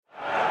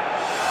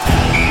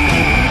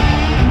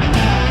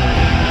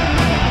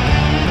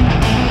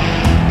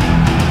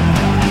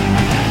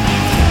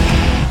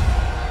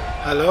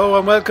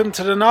and welcome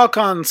to the Knock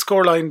On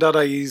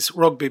Scoreline.ie's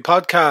rugby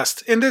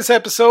podcast. In this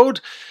episode,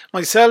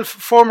 myself,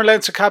 former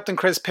Leinster captain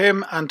Chris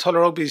Pym and Tulla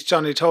Rugby's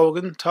Johnny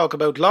Togan talk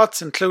about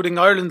lots, including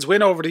Ireland's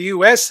win over the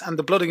US and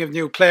the blooding of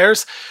new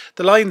players,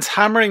 the Lions'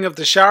 hammering of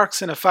the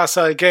Sharks in a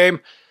facile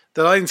game,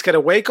 the Lions get a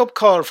wake-up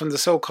call from the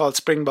so-called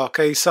Springbok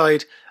A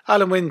side,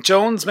 Alan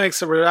Wynne-Jones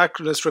makes a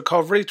miraculous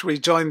recovery to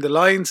rejoin the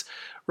Lions,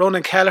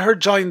 Ronan Kelleher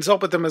joins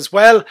up with them as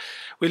well.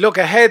 We look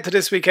ahead to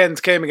this weekend's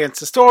game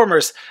against the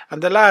Stormers,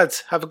 and the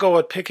lads have a go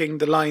at picking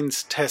the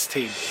Lions test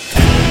team.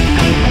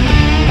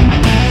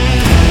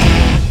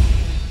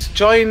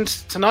 Joined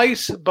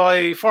tonight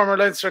by former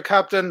Leinster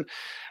captain,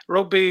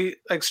 rugby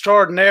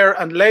extraordinaire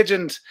and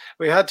legend.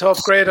 We had to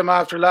upgrade him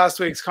after last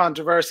week's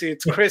controversy.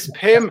 It's Chris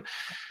Pym,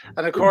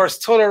 and of course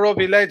Tulla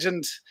Rugby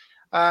legend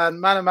and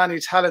man of many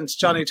talents,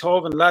 Johnny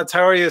Tobin. Lads,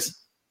 how are you?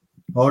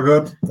 All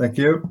good, thank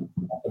you.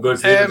 Good,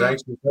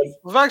 thanks.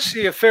 We've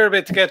actually a fair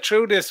bit to get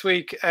through this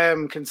week,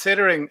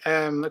 considering,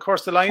 of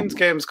course, the Lions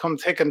games come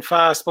thick and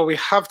fast, but we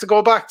have to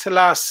go back to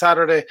last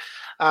Saturday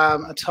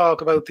and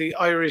talk about the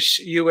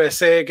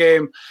Irish-USA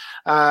game.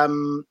 I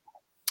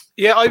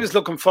was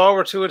looking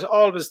forward to it.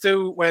 Always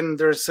do when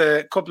there's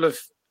a couple of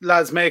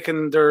lads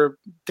making their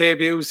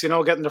debuts,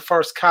 getting their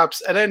first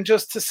caps, and then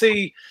just to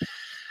see,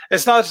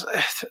 it's not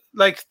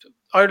like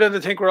Ireland, I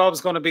think we're always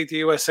going to beat the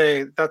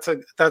USA.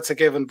 That's a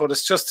given, but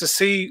it's just to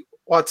see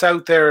what's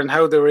out there and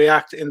how they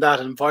react in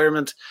that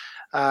environment,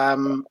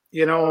 and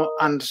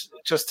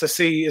just to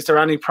see, is there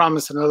any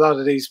promise in a lot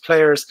of these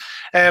players?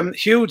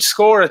 Huge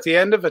score at the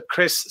end of it,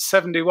 Chris,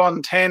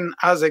 71-10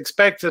 as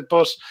expected,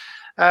 but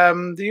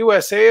the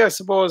USA, I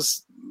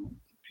suppose,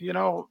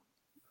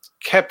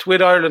 kept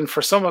with Ireland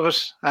for some of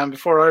it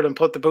before Ireland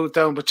put the boot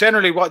down, but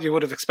generally what you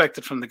would have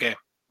expected from the game.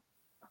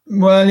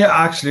 Well, yeah,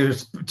 actually,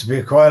 to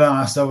be quite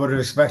honest, I would have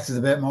expected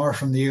a bit more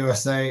from the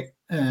USA.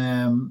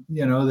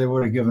 They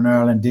would have given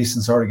Ireland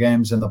decent sort of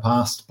games in the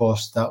past,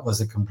 but that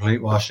was a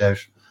complete washout.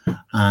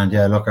 And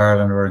yeah, look,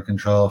 Ireland were in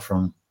control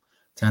from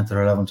 10th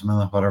or 11th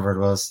minute, whatever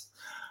it was.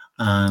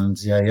 And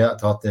I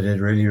thought they did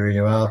really, really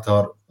well. I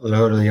thought a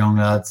load of the young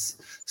lads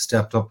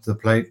stepped up to the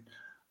plate.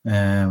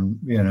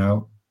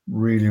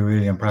 Really,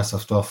 really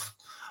impressive stuff.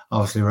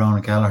 Obviously,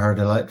 Ronan Kelleher,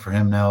 delight for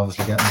him now,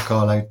 obviously getting a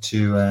call out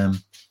to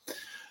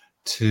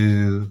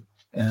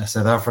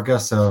South Africa.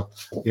 So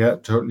yeah,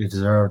 totally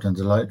deserved and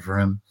delighted for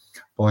him.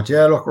 But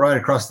yeah, look, right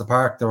across the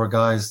park, there were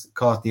guys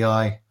caught the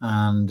eye,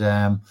 and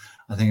I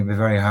think it'd be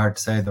very hard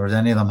to say there was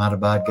any of them had a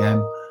bad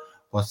game.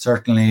 But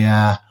certainly,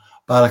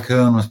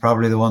 Balakoon was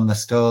probably the one that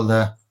stole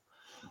the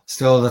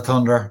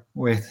thunder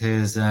with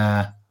his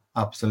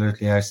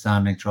absolutely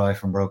outstanding try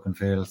from broken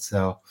field.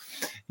 So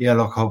yeah,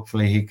 look,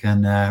 hopefully he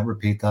can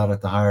repeat that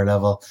at the higher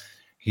level.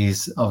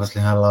 He's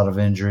obviously had a lot of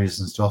injuries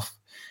and stuff,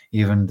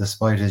 even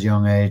despite his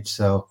young age.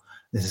 So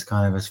this is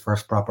kind of his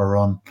first proper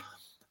run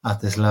at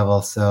this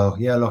level. So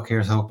yeah, look,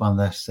 here's hope on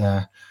this.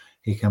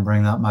 He can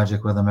bring that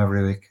magic with him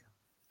every week.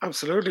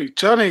 Absolutely.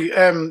 Johnny,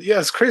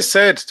 as Chris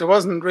said, there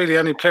wasn't really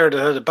any player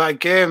that had a bad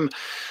game.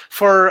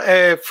 For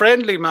a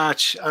friendly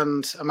match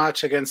and a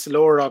match against the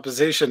lower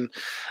opposition,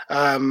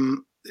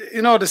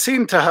 they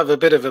seemed to have a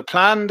bit of a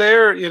plan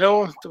there.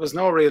 There was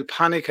no real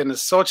panicking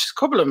as such. A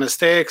couple of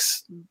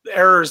mistakes,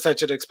 errors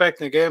that you'd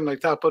expect in a game like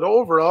that. But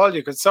overall,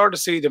 you could sort of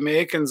see the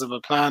makings of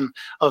a plan,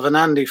 of an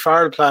Andy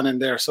Farrell plan in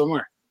there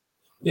somewhere.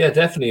 Yeah,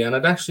 definitely. And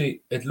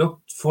it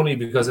looked funny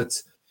because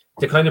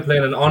they're kind of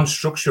playing an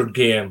unstructured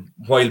game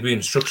while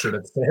being structured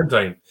at the same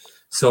time.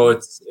 So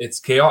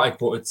it's chaotic,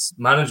 but it's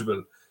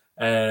manageable.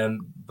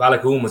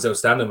 Balakoon was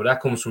outstanding, but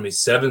that comes from his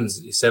sevens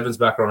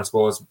background, I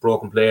suppose.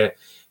 Broken play,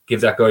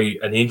 give that guy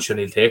an inch and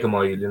he'll take a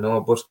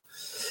mile, But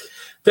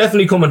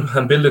definitely coming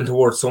and building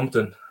towards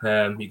something.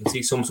 You can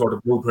see some sort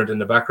of blueprint in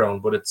the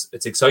background, but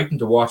it's exciting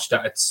to watch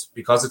that. It's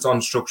because it's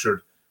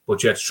unstructured,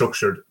 but yet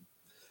structured.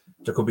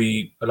 There could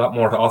be a lot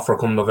more to offer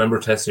come November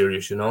Test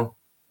Series,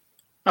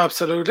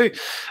 Absolutely.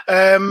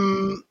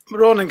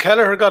 Ronan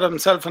Kelleher got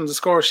himself on the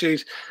score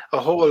sheet a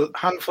whole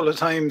handful of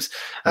times.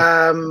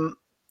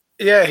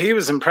 He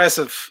was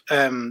impressive,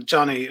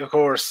 Johnny, of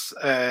course.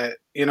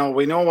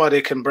 We know what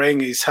he can bring.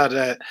 He's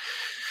had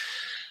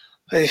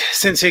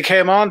since he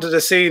came onto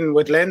the scene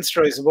with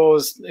Leinster, I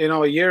suppose,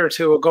 a year or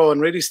two ago,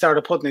 and really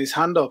started putting his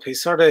hand up.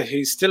 He's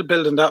still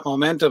building that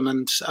momentum.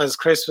 And as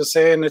Chris was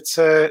saying, it's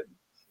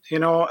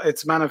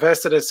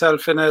manifested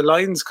itself in a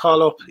Lions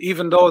call-up,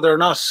 even though they're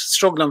not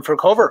struggling for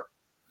cover.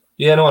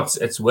 Yeah, no,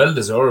 it's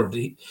well-deserved.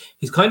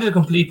 He's kind of a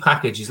complete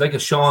package. He's like a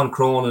Sean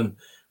Cronin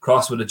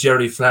crossed with a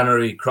Jerry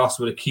Flannery, crossed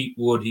with a Keith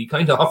Wood. He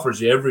kind of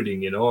offers you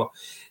everything,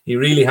 He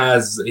really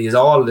has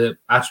all the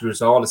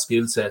attributes, all the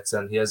skill sets,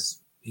 and he's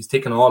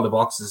ticking all the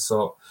boxes.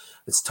 So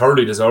it's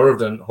thoroughly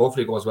deserved, and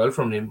hopefully it goes well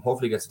from him.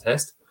 Hopefully he gets a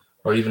test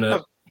or even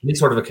any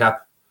sort of a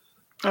cap.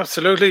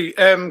 Absolutely.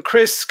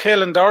 Chris,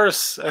 Caelan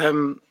Doris,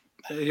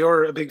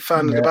 you're a big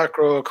fan of the back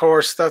row, of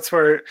course. That's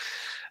where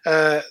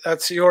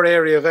that's your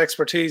area of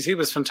expertise. He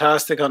was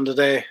fantastic on the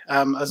day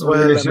as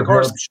well. Really, and of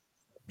course,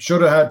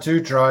 should have had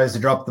 2 tries.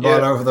 He dropped the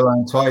ball over the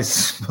line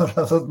twice. But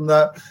other than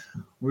that,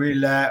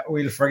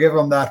 we'll forgive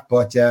him that.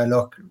 But yeah,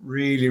 look,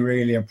 really,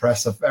 really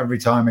impressive. Every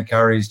time he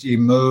carries, he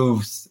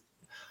moves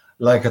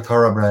like a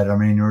thoroughbred. I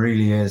mean, he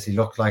really is. He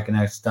looked like an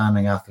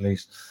outstanding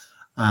athlete.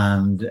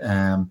 And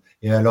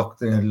yeah, look,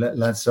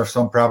 let's have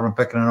some problem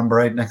picking a number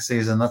 8 next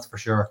season. That's for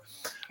sure.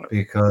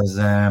 Because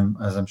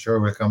as I'm sure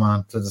we'll come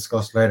on to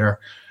discuss later,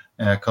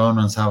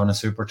 Conan's having a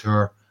super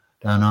tour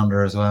down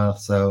under as well.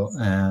 So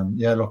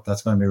yeah, look,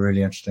 that's going to be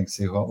really interesting to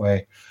see what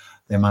way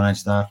they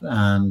manage that.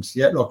 And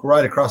yeah, look,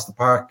 right across the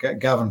park,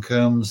 Gavin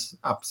Coombs,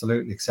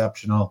 absolutely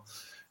exceptional.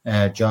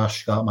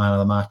 Josh got man of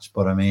the match,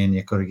 but I mean,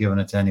 you could have given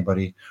it to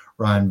anybody.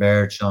 Ryan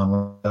Baird,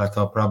 Sean, I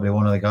thought probably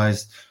one of the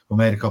guys who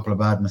made a couple of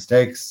bad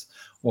mistakes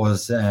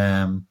was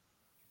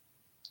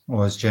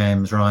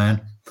James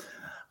Ryan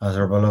as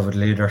our beloved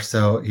leader.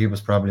 So he was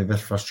probably a bit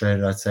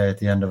frustrated, I'd say, at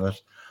the end of it.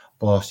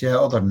 But yeah,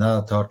 other than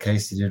that, I thought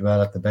Casey did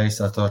well at the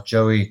base. I thought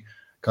Joey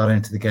got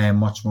into the game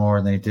much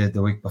more than he did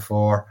the week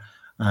before,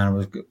 and it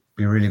would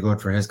be really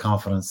good for his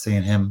confidence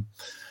seeing him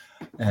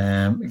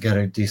get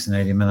a decent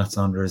 80 minutes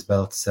under his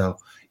belt. So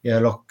yeah,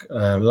 look,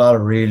 a lot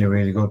of really,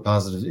 really good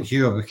positives.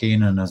 Hugo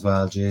Keenan as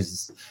well,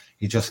 Jesus,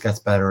 he just gets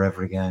better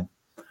every game.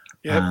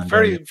 Yeah, and,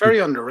 very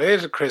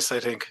underrated, Chris, I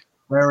think.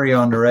 Very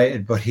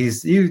underrated, but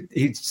he's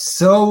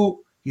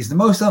the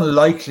most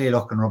unlikely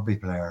looking rugby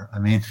player. I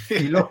mean,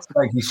 he looks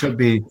like he should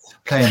be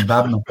playing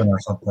badminton or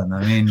something.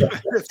 I mean,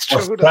 it's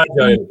true.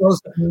 He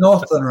does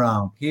nothing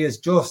wrong. He is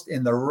just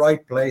in the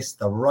right place,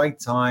 the right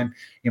time.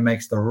 He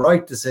makes the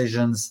right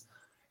decisions.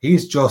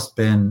 He's just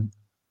been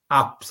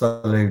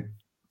absolute.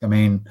 I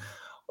mean,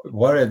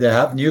 what they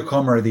have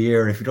newcomer of the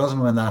year. If he doesn't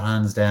win that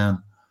hands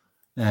down,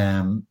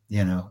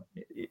 you know,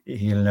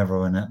 he'll never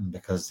win it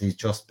because he's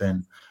just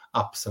been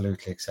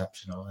absolutely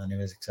exceptional, and he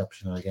was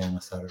exceptional again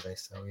on Saturday.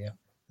 So yeah.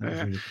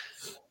 Really.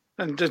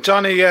 And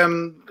Johnny,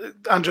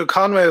 Andrew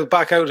Conway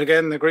back out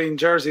again in the green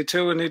jersey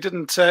too, and he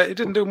didn't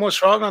do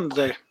much wrong on the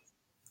day.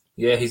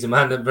 Yeah, he's a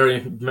man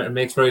that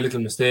makes very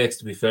little mistakes.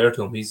 To be fair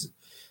to him, he's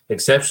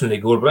exceptionally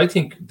good. But I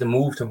think the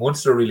move to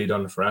Munster really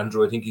done it for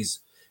Andrew. I think he's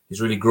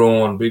really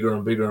grown bigger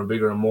and bigger and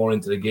bigger and more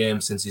into the game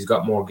since he's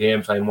got more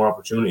game time, more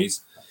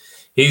opportunities.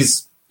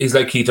 He's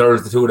like Keith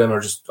Earls. The two of them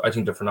are just, I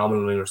think, they're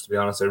phenomenal wingers. To be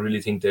honest, I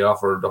really think they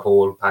offer the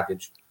whole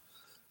package.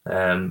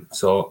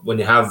 So when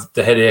you have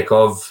the headache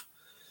of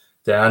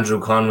the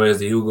Andrew Conways,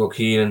 the Hugo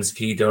Keenans,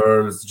 Keith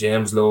Earls,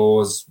 James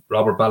Lowes,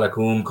 Robert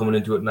Balakoon coming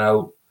into it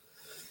now,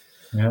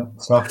 yeah,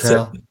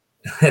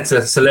 it's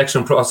a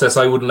selection process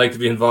I wouldn't like to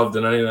be involved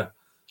in anyway.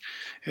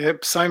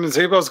 Yep, Simon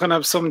Zebo's going to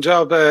have some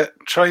job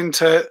trying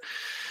to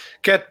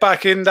get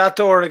back in that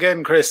door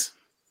again, Chris.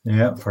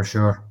 Yeah, for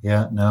sure.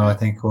 Yeah, no, I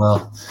think,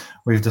 well,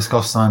 we've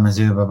discussed Simon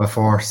Zuba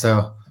before,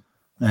 so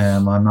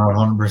I'm not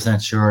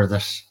 100% sure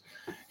that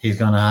he's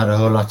going to add a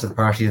whole lot to the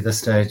party at this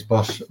stage,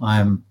 but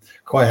I'm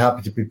quite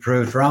happy to be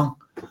proved wrong.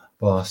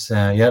 But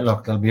yeah,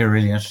 look, it'll be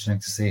really interesting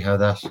to see how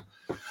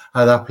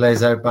that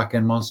plays out back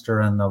in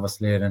Munster and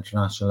obviously at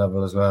international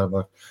level as well.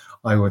 But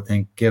I would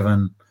think,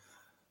 given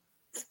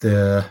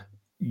the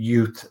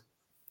youth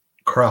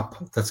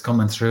crop that's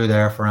coming through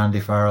there for Andy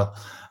Farrell,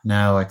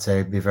 now I'd say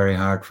it'd be very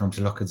hard for him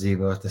to look at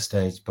Zebo at this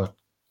stage. But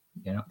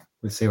you know,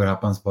 we'll see what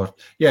happens. But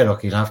yeah,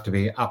 look, he'll have to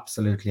be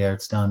absolutely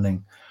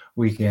outstanding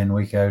week in,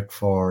 week out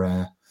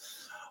for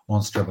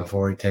Munster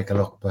before he take a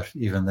look. But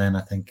even then,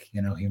 I think,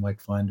 you know, he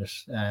might find it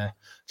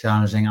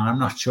challenging. And I'm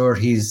not sure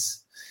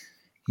he's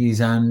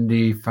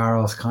Andy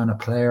Farrell's kind of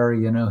player.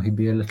 You know, he'd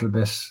be a little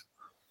bit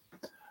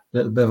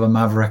of a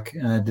maverick.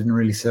 Didn't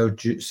really suit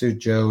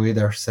Joe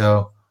either.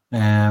 So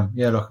yeah,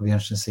 look, it'll be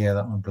interesting to see how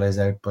that one plays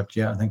out. But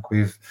yeah, I think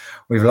we've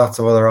lots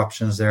of other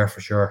options there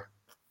for sure.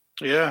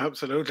 Yeah,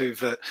 absolutely.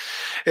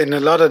 In a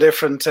lot of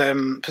different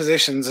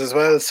positions as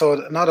well. So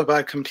not a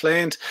bad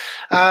complaint.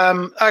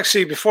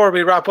 Actually, before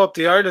we wrap up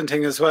the Ireland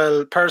thing as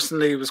well,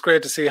 personally, it was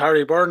great to see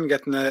Harry Byrne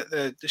getting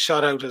a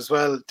shot out as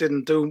well.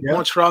 Didn't do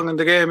much wrong in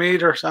the game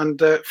either. And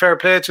fair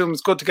play to him.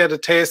 It's good to get a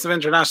taste of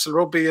international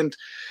rugby and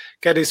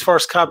get his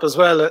first cap as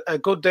well. A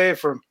good day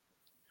for him.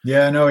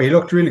 Yeah, no, he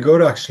looked really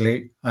good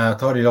actually. I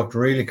thought he looked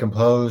really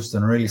composed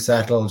and really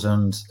settled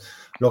and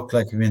looked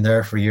like he'd been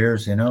there for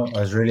years. You know, I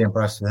was really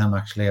impressed with him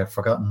actually. I'd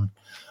forgotten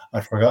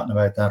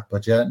about that,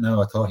 but yeah,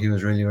 no, I thought he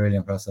was really, really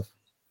impressive.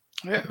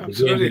 Yeah,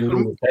 absolutely.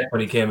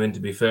 When he came in, to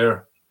be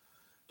fair,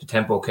 the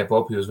tempo kept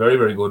up. He was very,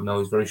 very good. Now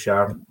he's very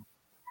sharp.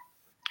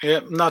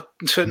 Yeah, not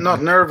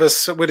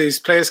nervous with his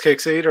place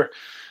kicks either.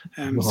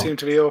 Seemed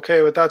to be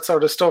okay with that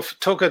sort of stuff.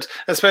 Took it,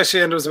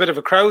 especially, and there was a bit of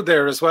a crowd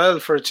there as well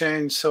for a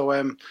change. So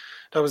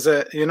that was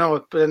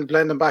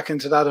blending back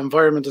into that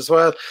environment as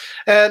well.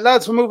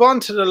 Lads, we'll move on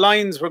to the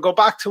lines. We'll go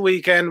back to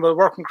weekend. We'll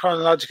work in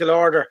chronological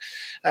order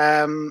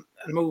and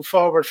move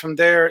forward from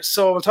there.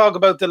 So we'll talk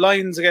about the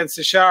Lions against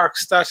the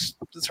Sharks. That's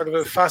sort of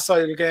a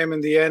facile game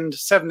in the end,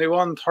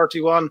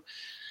 71-31.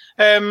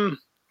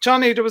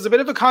 Johnny, there was a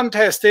bit of a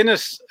contest in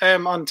it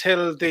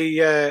until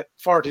the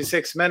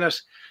 46th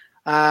minute,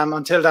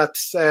 until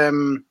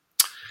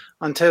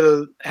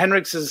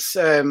Henriks'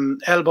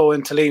 elbow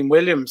into Liam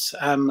Williams.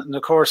 And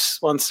of course,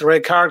 once the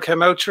red card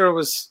came out, sure, it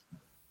was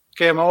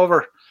game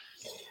over.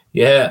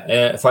 Yeah,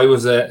 if I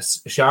was a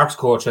Sharks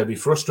coach, I'd be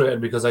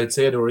frustrated because I'd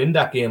say they were in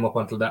that game up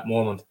until that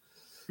moment.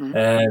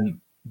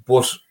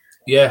 But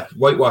yeah,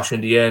 whitewash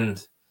in the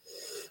end.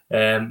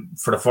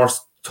 For the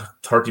first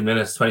 30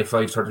 minutes,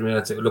 25, 30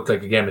 minutes, it looked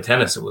like a game of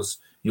tennis. It was,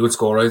 you would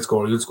score, I'd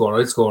score, you'd score,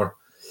 I'd score.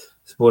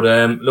 But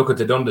look,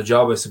 they done the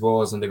job, I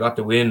suppose, and they got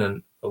the win,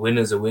 and a win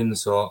is a win.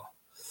 So,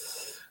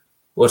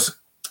 but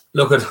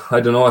look, I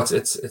don't know.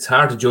 It's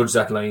hard to judge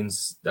that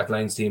Lions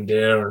team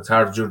there, and it's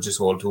hard to judge this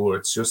whole tour.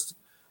 It's just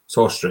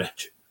so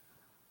strange.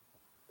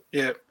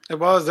 Yeah, it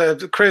was.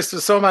 Chris,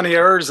 there's so many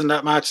errors in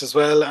that match as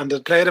well, and they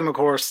played him, of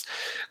course,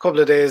 a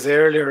couple of days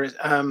earlier.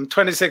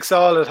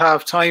 26-all at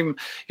half time.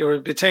 You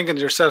would be thinking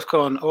to yourself,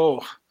 going, oh.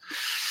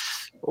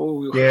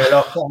 Yeah,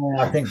 look,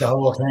 I think the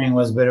whole thing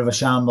was a bit of a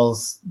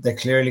shambles. They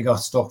clearly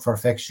got stuck for a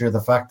fixture. The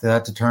fact they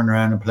had to turn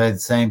around and play the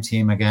same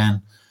team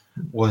again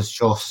was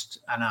just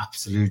an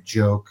absolute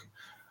joke.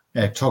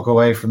 It took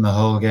away from the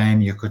whole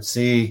game. You could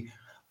see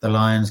the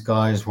Lions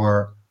guys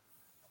were,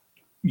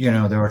 they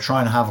were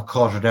trying to have a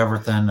cut at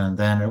everything, and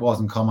then it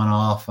wasn't coming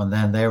off, and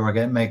then they were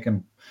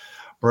making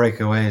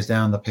breakaways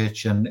down the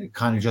pitch, and it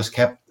kind of just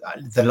kept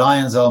the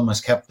Lions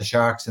almost kept the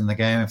Sharks in the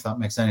game, if that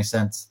makes any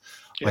sense.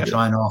 By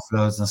trying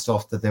offloads and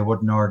stuff that they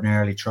wouldn't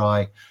ordinarily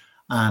try.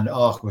 And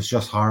it was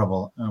just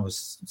horrible. And it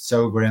was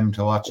so grim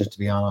to watch it, to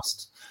be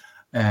honest.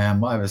 I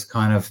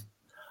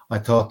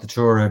thought the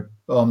tour had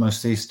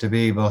almost ceased to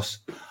be, but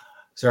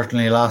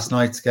certainly last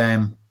night's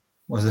game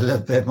was a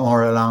little bit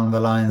more along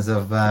the lines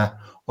of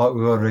what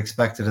we would have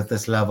expected at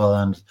this level.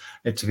 And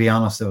to be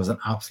honest, I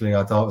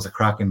thought it was a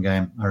cracking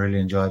game. I really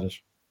enjoyed it.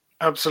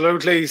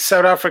 Absolutely.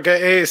 South Africa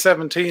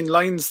A17,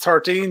 Lions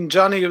 13.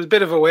 Johnny, it was a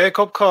bit of a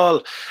wake-up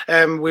call.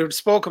 We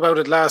spoke about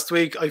it last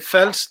week. I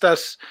felt that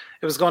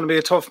it was going to be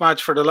a tough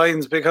match for the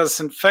Lions because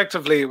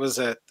effectively it was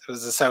a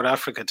South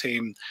Africa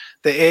team.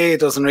 The A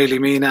doesn't really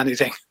mean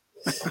anything.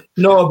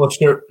 No, but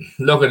sure,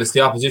 look, it's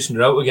the opposition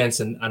they're out against,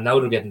 and now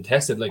they're getting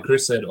tested. Like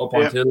Chris said, up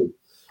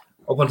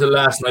until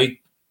last night,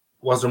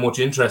 was there much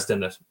interest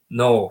in it?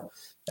 No.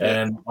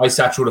 I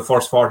sat through the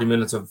first 40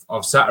 minutes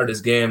of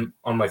Saturday's game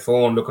on my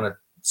phone looking at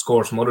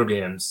scores from other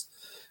games.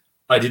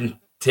 I didn't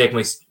take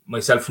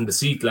myself from the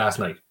seat last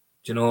night.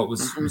 It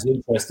was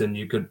interesting.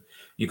 You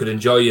could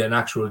enjoy an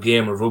actual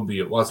game of rugby.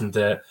 It wasn't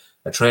a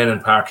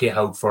training park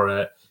out for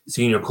a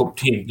senior cup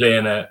team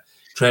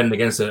training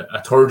against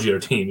a third year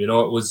team. It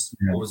was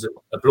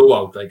a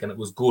blowout, and it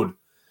was good,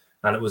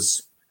 and it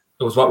was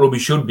what rugby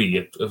should be.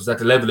 It was at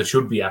the level it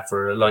should be at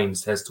for a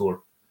Lions Test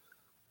tour.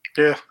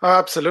 Yeah,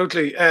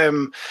 absolutely.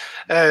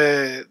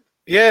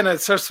 Yeah, and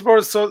it's, I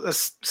suppose, a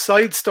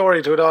side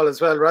story to it all as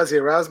well. Rassie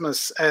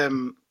Erasmus,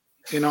 on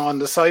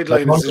the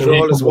sideline is his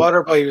role as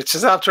water boy, which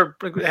is after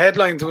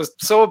headlines. It was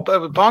so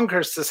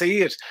bonkers to see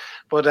it,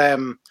 but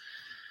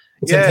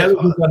it's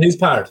intelligent on his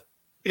part.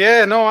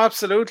 Yeah, no,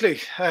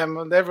 absolutely.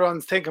 And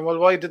everyone's thinking, well,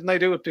 why didn't I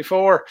do it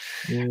before?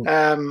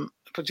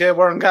 But yeah,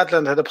 Warren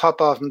Gatland had a pop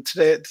off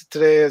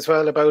today as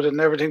well about it and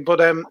everything.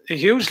 But a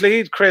huge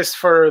lead, Chris,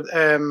 for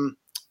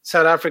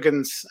South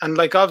Africans, and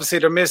obviously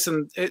they're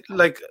missing it.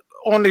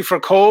 Only for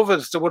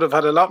COVID, they would have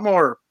had a lot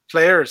more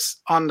players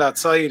on that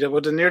side. It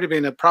would have nearly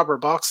been a proper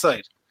box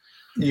side.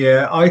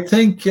 Yeah, I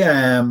think,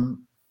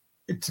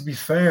 to be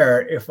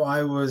fair, if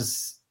I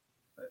was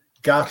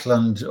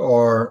Gatland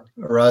or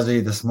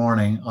Rassie this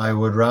morning, I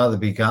would rather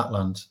be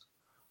Gatland.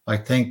 I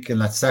think in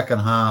that second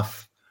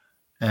half,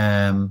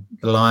 the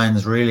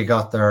Lions really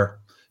got their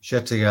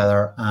shit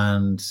together,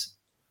 and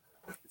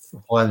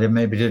while they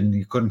maybe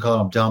you couldn't call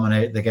them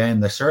dominate the game,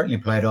 they certainly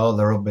played all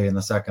the rugby in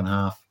the second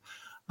half.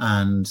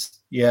 And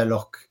yeah,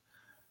 look,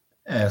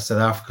 South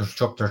Africa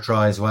took their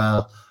try as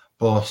well.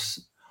 But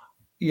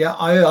yeah,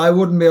 I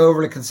wouldn't be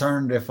overly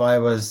concerned if I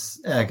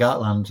was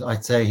Gatland.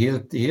 I'd say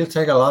he'll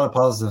take a lot of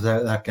positives out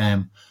of that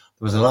game.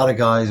 There was a lot of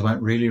guys who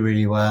went really,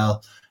 really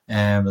well.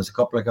 There's a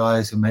couple of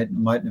guys who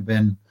mightn't have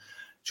been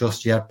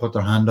just yet put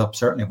their hand up,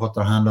 certainly put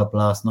their hand up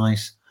last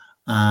night.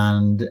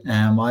 And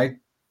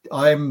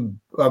I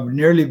would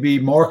nearly be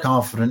more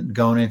confident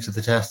going into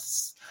the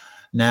tests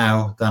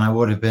now than I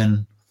would have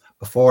been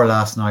before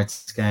last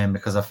night's game,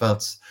 because I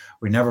felt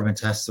we'd never been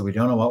tested. We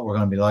don't know what we're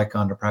going to be like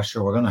under pressure.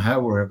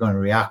 How we're going to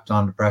react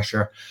under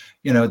pressure.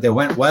 They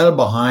went well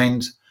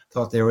behind,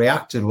 thought they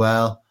reacted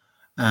well.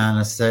 And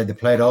as I said, they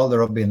played all the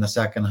rugby in the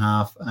second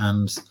half.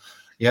 And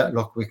yeah,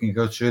 look, we can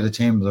go through the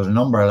team, but there's a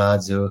number of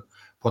lads who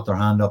put their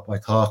hand up. I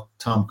thought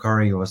Tom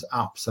Curry was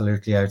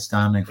absolutely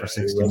outstanding for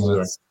 60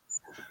 minutes.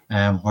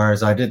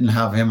 Whereas I didn't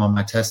have him on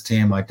my test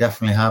team. I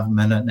definitely have him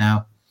in it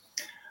now.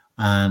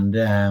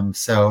 And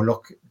so,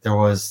 look, there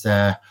was,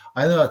 I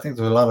think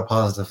there was a lot of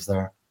positives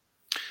there.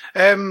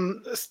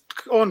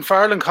 Owen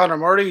Farrell and Conor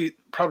Murray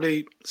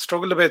probably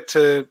struggled a bit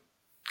to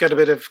get a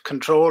bit of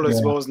control, I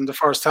suppose, in the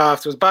first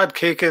half. There was bad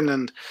kicking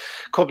and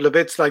a couple of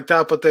bits like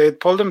that, but they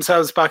pulled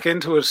themselves back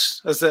into it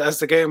as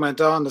the game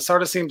went on. They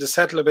sort of seemed to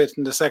settle a bit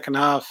in the second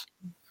half.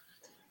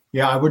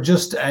 Yeah, I would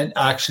just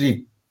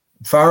actually,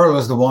 Farrell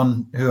was the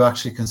one who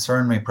actually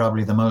concerned me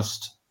probably the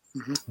most.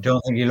 I don't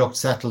think he looked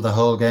settled the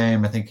whole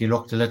game. I think he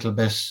looked a little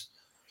bit,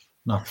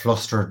 not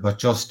flustered, but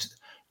just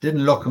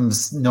didn't look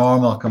his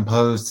normal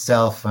composed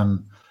self,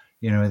 and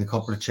the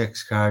couple of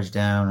chicks charged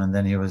down, and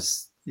then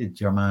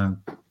your man,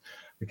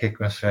 the kick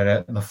went straight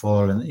out in the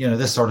full, and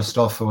this sort of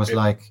stuff. It was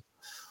like,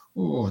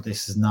 oh,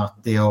 this is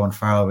not the Owen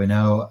Farrell we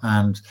know,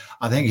 and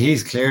I think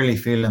he's clearly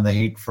feeling the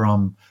heat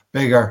from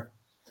Biggar,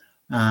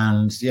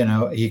 and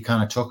he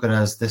kind of took it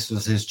as this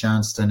was his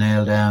chance to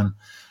nail down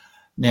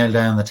the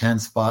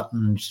 10th spot,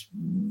 and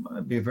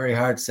it'd be very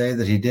hard to say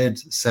that he did.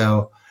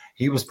 So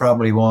he was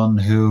probably one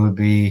who would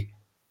be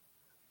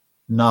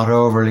not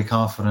overly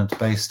confident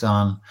based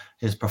on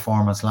his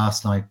performance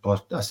last night.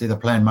 But I see they're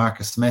playing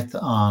Marcus Smith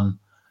on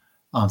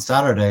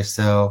Saturday,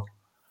 so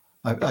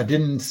I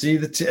didn't see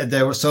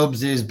there were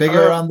subs. Is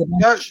Biggar on the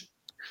bench?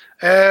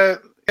 Yeah,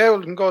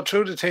 we can go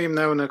through the team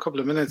now in a couple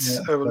of minutes.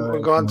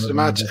 We'll go on to the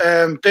match.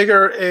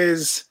 Biggar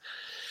is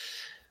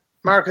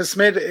Marcus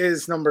Smith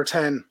is number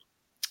 10.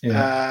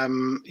 Yeah.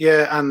 And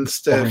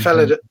the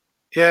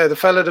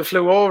fella that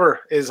flew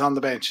over is on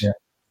the bench.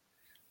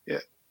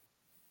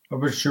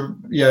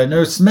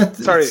 Smith.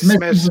 Sorry,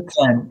 Smith. Is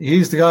 10.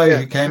 He's the guy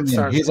who came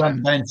in. He's on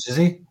the bench, is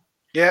he?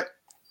 Yeah.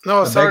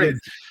 No, sorry.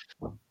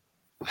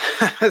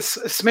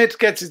 Smith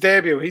gets his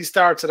debut. He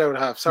starts it out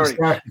half. Sorry,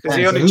 because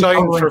he only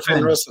joined for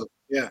Finn Russell.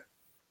 Yeah.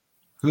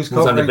 Who's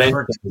covering the bench?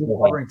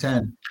 Covering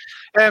 10?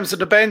 So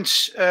the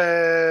bench. We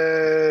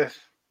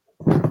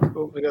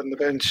got on the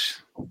bench.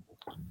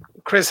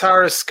 Chris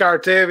Harris,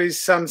 Gareth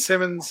Davies, Sam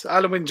Simmons,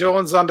 Alan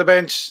Wynne-Jones on the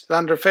bench,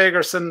 Lander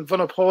Fagerson,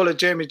 Vunipola,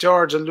 Jamie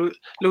George, and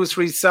Lewis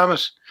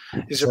Rees-Zammit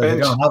is your bench.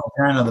 They don't have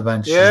a 10 on the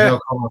bench. Yeah.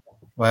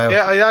 Wow.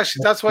 Yeah,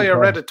 that's why I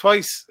read it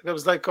twice. It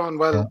was like going,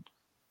 well,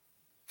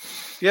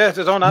 they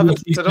don't have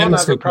it. They don't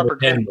have a proper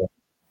 10.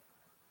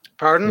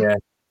 Pardon? Yeah.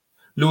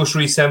 Lewis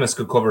Rees-Zammit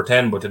could cover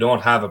 10, but they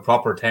don't have a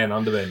proper 10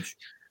 on the bench.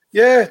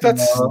 Yeah,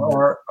 that's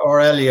or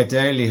Elliot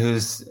Daly,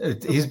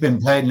 he's been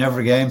played in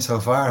every game so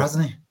far,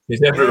 hasn't he?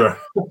 He's everywhere.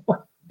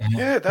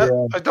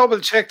 I double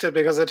checked it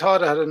because I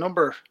thought I had a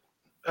number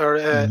or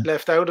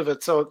left out of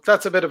it. So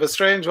that's a bit of a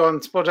strange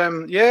one. But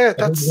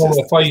that's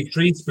a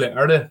 5-3 split,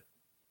 are they?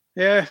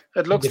 Yeah,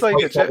 it looks like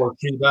it.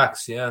 3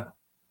 backs, yeah.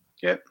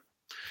 Yeah.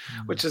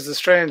 Which is a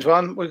strange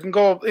one. We can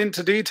go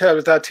into detail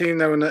with that team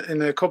now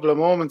in a couple of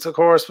moments, of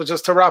course. But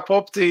just to wrap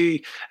up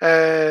the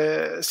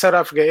South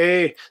Africa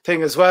A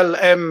thing as well,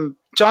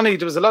 Johnny,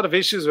 there was a lot of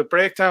issues with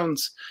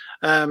breakdowns.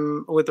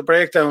 With the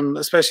breakdown,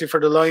 especially for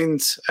the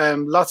lines,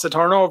 lots of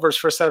turnovers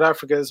for South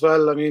Africa as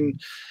well. I mean,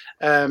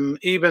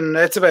 even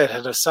Etzebeth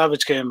had a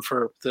savage game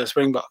for the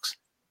Springboks.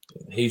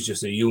 He's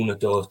just a unit,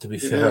 though, to be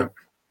fair.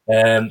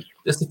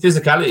 It's the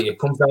physicality. It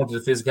comes down to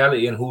the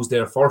physicality and who's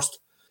there first.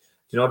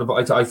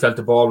 I felt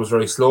the ball was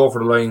very slow for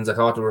the Lions. I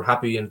thought they were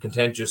happy and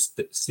content just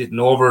sitting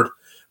over it,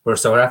 where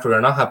South Africa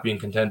are not happy and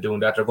content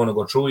doing that. They're going to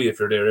go through you if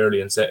you're there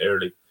early and set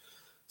early.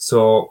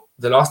 So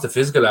they lost the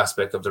physical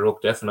aspect of the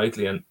ruck,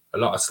 definitely, and a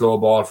lot of slow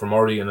ball from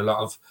Murray and a lot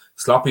of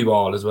sloppy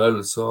ball as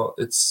well. So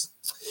it's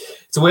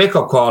a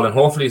wake-up call, and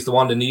hopefully it's the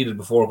one they needed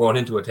before going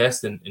into a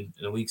test in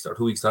a week's or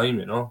 2 weeks' time,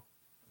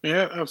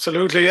 Yeah,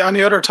 absolutely.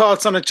 Any other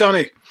thoughts on it,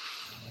 Johnny?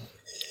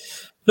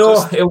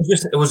 No, it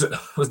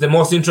was the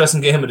most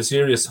interesting game of the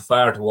series so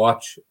far to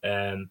watch.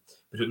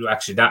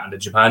 Actually, that and the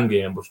Japan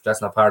game, but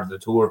that's not part of the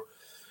tour.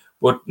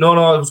 But no,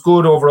 it was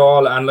good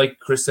overall. And like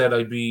Chris said,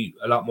 I'd be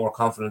a lot more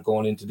confident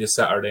going into this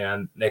Saturday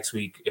and next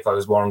week if I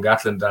was Warren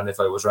Gatland than if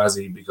I was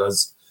Rassie,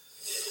 because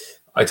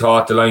I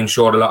thought the Lions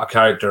showed a lot of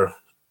character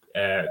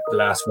the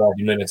last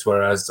 40 minutes,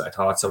 whereas I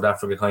thought South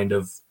Africa kind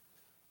of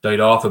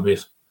died off a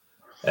bit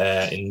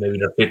in maybe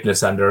their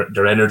fitness and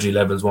their energy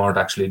levels weren't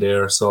actually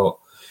there. So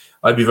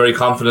I'd be very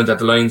confident that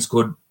the Lions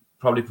could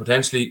probably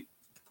potentially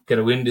get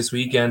a win this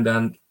weekend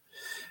and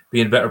be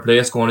in a better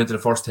place going into the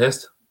first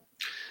test.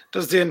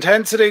 Does the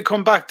intensity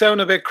come back down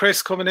a bit,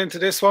 Chris, coming into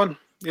this one?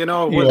 I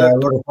would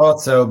have thought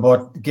so.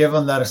 But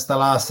given that it's the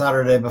last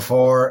Saturday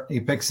before he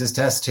picks his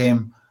test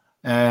team,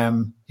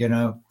 there'll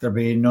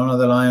be none of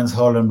the Lions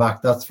holding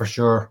back. That's for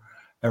sure.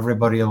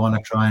 Everybody will want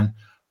to try and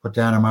put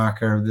down a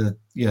marker.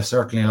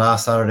 Certainly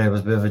last Saturday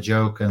was a bit of a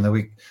joke, and the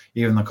week,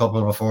 even a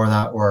couple before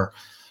that, were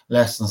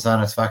less than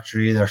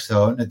satisfactory either.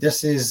 So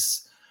this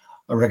is,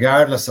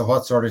 regardless of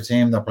what sort of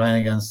team they're playing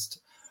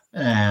against,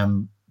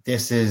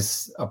 this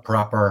is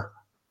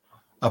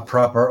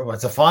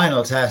it's a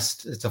final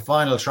test. It's a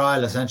final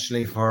trial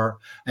essentially for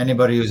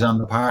anybody who's on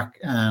the park,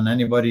 and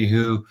anybody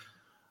who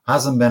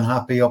hasn't been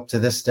happy up to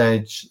this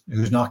stage,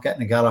 who's not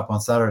getting a gallop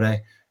on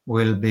Saturday,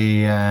 will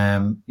be,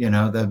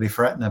 they'll be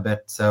fretting a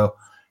bit. So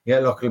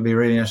it'll be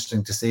really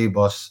interesting to see.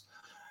 But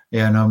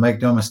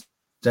make no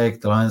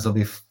mistake, the Lions will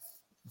be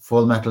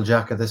full metal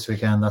jacket this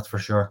weekend, that's for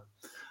sure.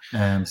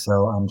 And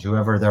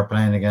whoever they're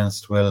playing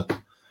against will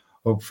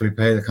hopefully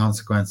pay the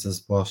consequences.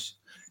 But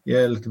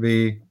it'll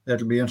be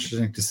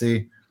interesting to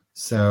see.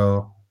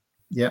 So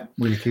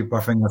we'll keep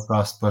our fingers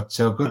crossed. But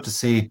so good to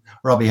see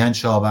Robbie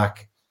Henshaw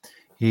back.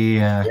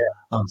 He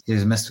obviously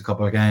has missed a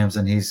couple of games,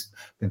 and he's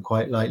been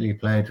quite lightly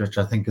played, which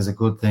I think is a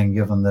good thing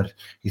given that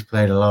he's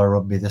played a lot of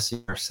rugby this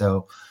year.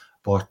 So,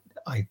 but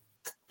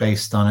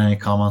based on any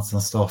comments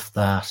and stuff,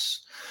 that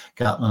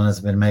Gatlin has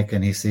been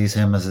making. He sees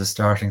him as his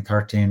starting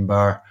 13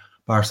 bar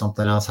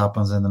something else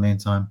happens in the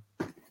meantime.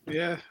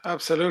 Yeah,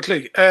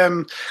 absolutely.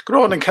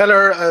 Groen and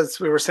Keller, as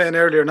we were saying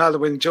earlier, and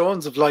Alwyn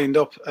Jones have lined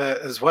up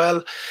as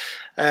well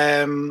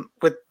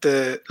with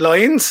the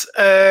Lions.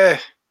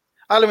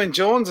 Alwyn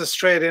Jones is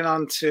straight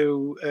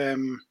into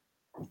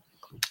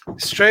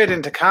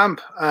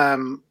camp,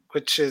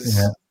 which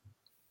is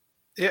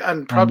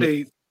and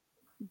probably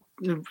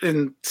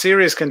in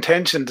serious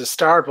contention to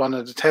start one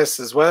of the tests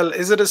as well.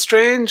 Is it a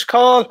strange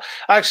call?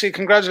 Actually,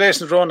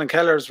 congratulations, Ronan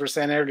Keller, as we were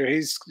saying earlier.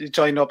 He's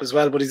joined up as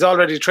well, but he's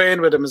already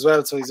trained with him as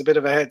well, so he's a bit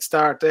of a head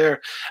start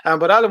there.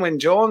 But Alwyn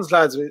Jones,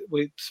 lads,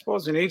 we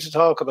suppose we need to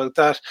talk about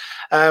that.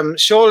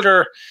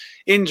 Shoulder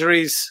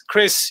injuries.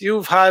 Chris,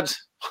 you've had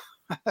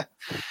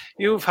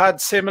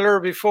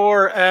similar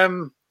before.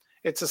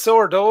 It's a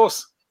sore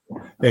dose.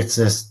 It's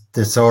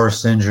the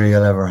sorest injury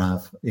you'll ever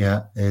have.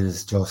 Yeah, it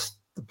is just.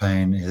 The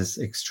pain is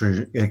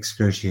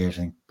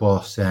excruciating.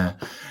 But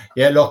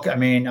look, I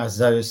mean,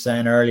 as I was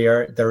saying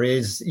earlier, there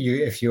is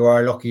if you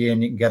are lucky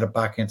and you can get it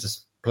back into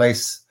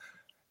place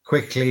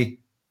quickly,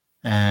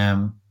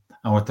 and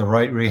with the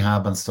right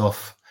rehab and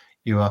stuff,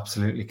 you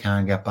absolutely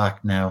can get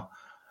back now.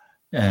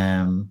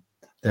 They'll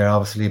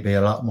obviously be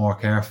a lot more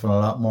careful, a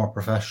lot more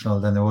professional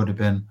than they would have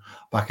been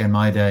back in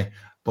my day.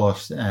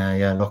 But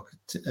look,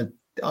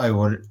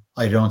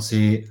 I don't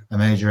see a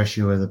major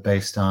issue with it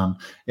based on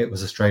it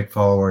was a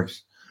straightforward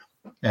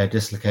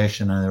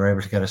dislocation and they were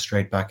able to get it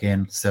straight back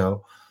in.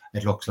 So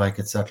it looks like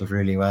it settled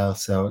really well.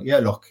 So yeah,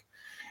 look,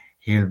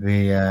 he'll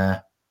be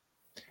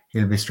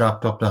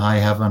strapped up to high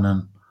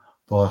heaven,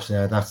 but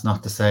that's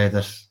not to say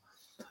that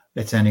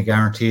it's any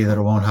guarantee that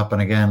it won't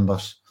happen again.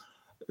 But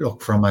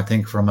look, from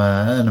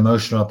an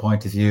emotional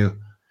point of view,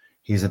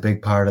 he's a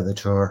big part of the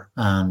tour,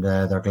 and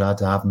they're glad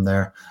to have him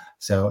there.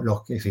 So,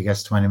 look, if he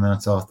gets 20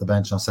 minutes off the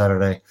bench on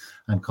Saturday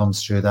and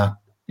comes through that,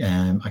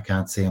 I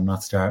can't see him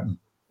not starting.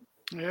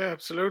 Yeah,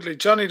 absolutely.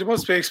 Johnny, they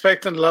must be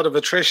expecting a lot of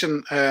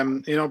attrition,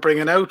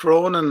 bringing out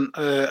Ronan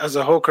as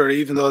a hooker,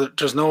 even though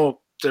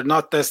they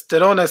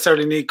don't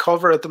necessarily need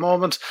cover at the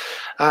moment.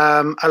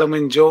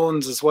 Alwyn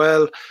Jones as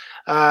well.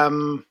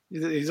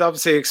 He's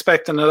obviously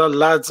expecting a lot of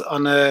lads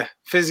on a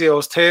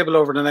physio's table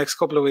over the next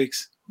couple of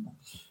weeks.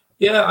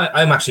 Yeah,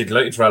 I'm actually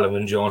delighted for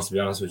Alwyn Jones, to be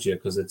honest with you,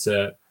 because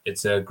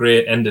it's a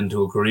great ending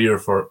to a career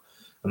for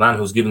a man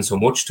who's given so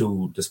much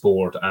to the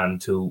sport and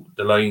to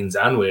the Lions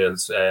and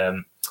Wales.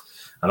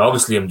 And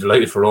obviously, I'm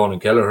delighted for Ronan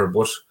Kelleher,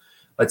 but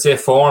I'd say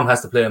form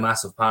has to play a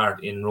massive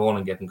part in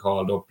Ronan getting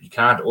called up. You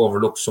can't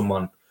overlook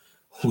someone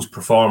who's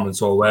performing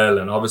so well,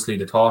 and obviously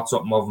they thought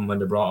something of him when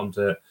they brought him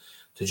to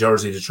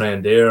Jersey to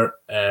train there,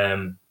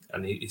 and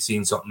he's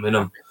seen something in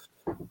him.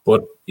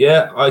 But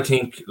yeah, I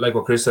think, like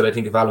what Chris said, I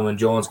think if Alwyn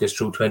Jones gets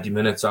through 20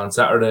 minutes on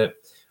Saturday,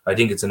 I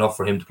think it's enough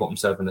for him to put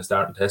himself in the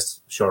starting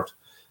test shirt.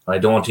 I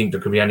don't think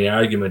there could be any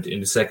argument in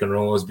the second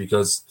rows,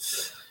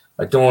 because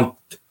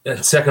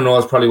second row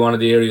is probably one of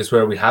the areas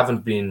where we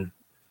haven't been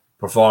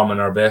performing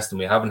our best, and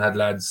we haven't had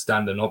lads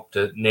standing up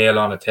to nail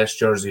on a test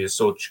jersey as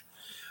such.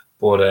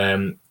 But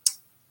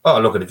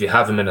look, if you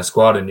have him in a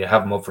squad and you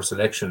have him up for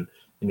selection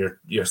and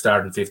you're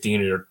starting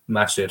 15 or your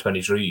match day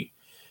 23,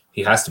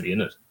 he has to be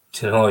in it.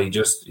 He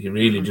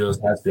really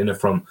just has to be in it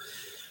from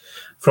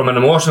an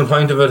emotional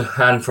point of it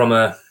and from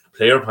a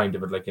player point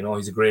of it.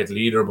 He's a great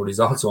leader, but he's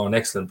also an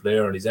excellent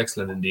player, and he's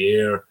excellent in the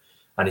air,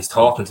 and he's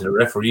talking to the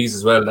referees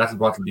as well. That'll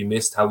what will be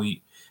missed. How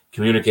he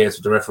communicates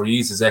with the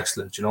referees is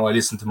excellent. I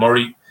listened to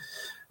Murray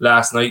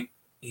last night.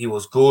 He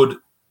was good,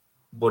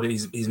 but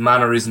his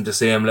manner isn't the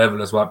same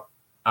level as what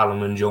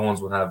Alwyn Jones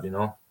would have.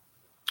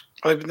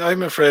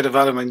 I'm afraid of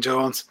Alwyn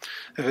Jones.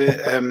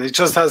 He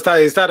just has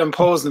that. He's that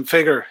imposing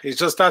figure. He's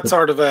just that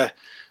sort of a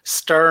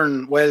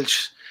stern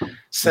Welsh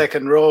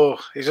second row.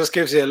 He just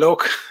gives you a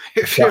look.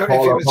 if he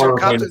was your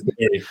captain,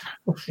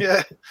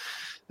 yeah.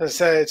 It's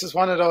just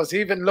one of those.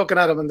 Even looking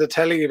at him in the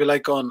telly, you'd be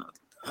like, going,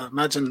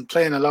 imagine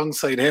playing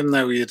alongside him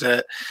now. You'd,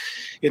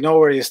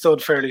 where you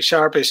stood fairly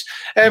sharpish.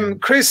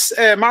 Chris,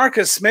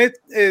 Marcus Smith,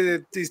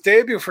 his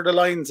debut for the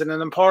Lions in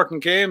an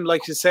important game.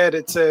 Like you said,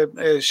 it's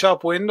a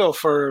shop window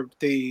for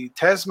the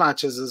test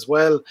matches as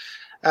well.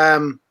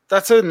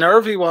 That's a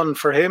nervy one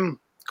for him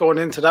going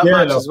into that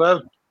match as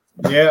well.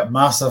 Yeah,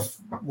 massive.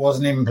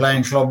 Wasn't even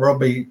playing club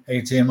rugby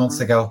 18 months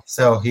ago.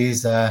 So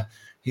he's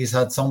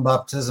had some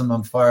baptism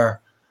on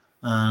fire,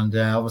 and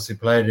obviously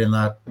played in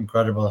that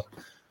incredible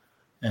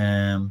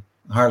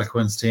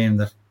Harlequins team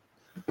that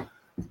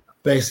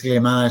basically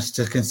managed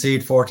to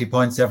concede 40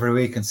 points every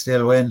week and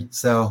still win.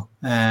 So,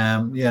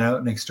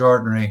 an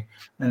extraordinary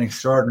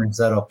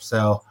setup.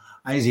 So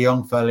he's a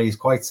young fella. He's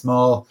quite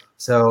small.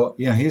 So,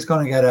 he's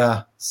going to get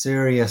a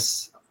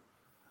serious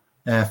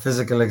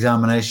physical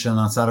examination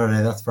on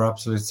Saturday. That's for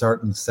absolute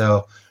certain.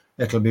 So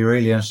it'll be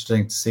really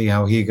interesting to see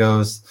how he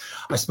goes.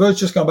 I suppose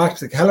just going back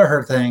to the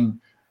Kelleher thing,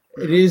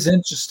 it is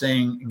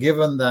interesting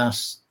given that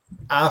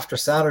after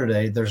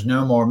Saturday, there's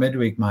no more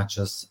midweek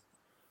matches.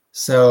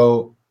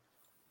 So,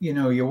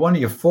 you're one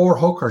of your four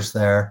hookers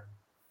there.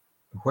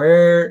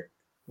 Where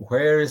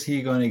is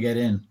he going to get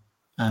in?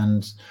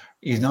 and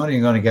he's not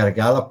even going to get a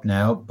gallop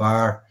now,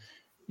 bar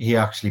he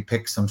actually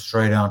picks them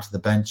straight onto the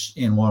bench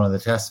in one of the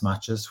test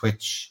matches,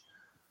 which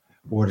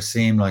would have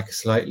seemed like a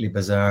slightly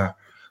bizarre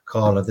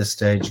call at this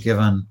stage,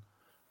 given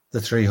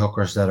the three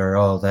hookers that are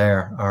all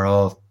there are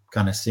all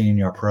kind of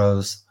senior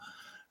pros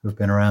who've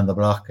been around the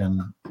block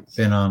and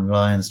been on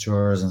Lions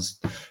tours, and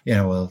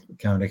well,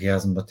 County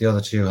hasn't, but the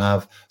other two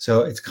have.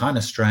 So it's kind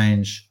of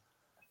strange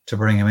to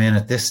bring him in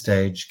at this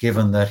stage,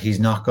 given that he's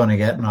not going to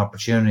get an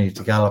opportunity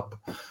to gallop,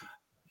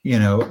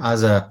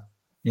 as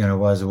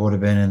it would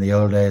have been in the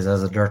old days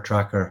as a dirt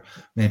tracker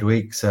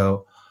midweek.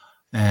 So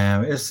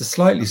it's a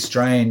slightly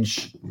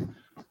strange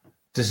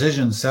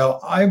decision.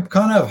 So I'm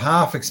kind of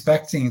half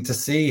expecting to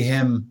see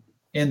him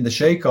in the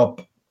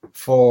shake-up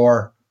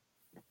for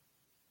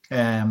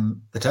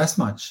the test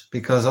match,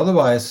 because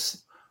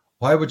otherwise,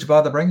 why would you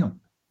bother bring him?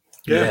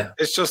 Yeah,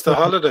 it's just a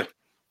holiday.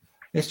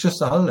 It's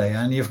just a holiday,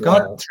 and you've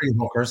got three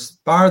hookers,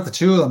 bar the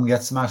two of them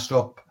get smashed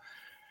up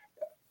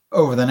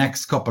over the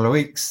next couple of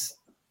weeks,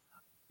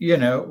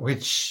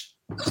 which,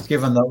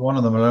 given that one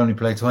of them will only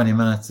play 20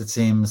 minutes, it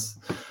seems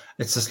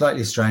it's a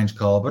slightly strange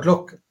call. But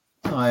look,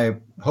 I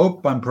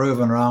hope I'm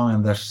proven wrong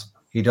and that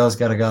he does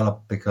get a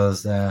gallop,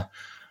 because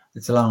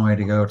it's a long way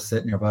to go to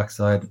sit in your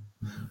backside.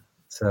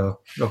 So,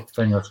 look,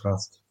 fingers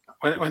crossed.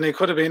 When he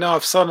could have been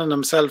off sunning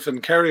himself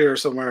in Kerry or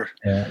somewhere.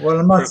 Yeah, well,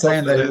 I'm not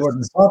saying that he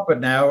wouldn't stop it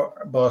now,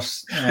 but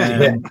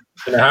in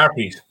a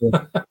heartbeat.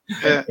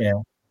 Yeah,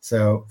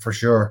 so for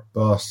sure.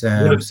 But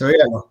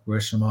look,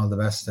 wish him all the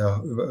best.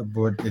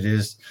 But it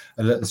is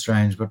a little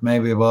strange, but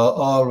maybe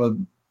all will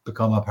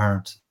become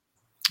apparent.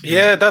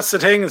 Yeah, that's the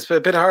thing. It's a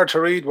bit hard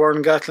to read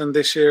Warren Gatland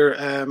this year.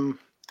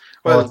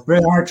 It's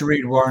very hard to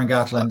read Warren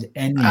Gatland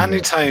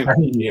anytime.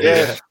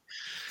 Yeah.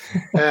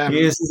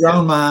 He is his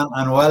own man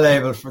and well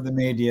able for the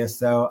media,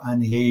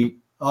 and he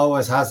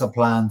always has a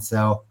plan.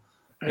 So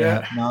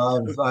I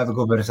have a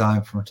good bit of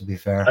time for him, to be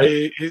fair.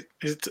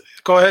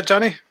 Go ahead,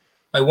 Johnny.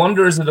 I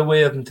wonder, is it a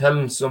way of him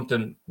telling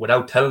something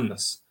without telling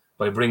us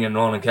by bringing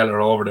Ronan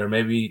Keller over there?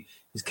 Maybe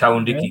he's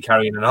Cowan Dickey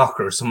carrying a knock,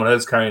 or someone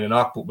else carrying a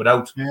knock, but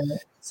without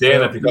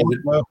saying it, because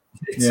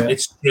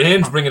it's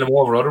strange bringing him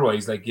over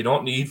otherwise. Like, you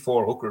don't need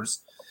four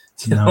hookers,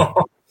 you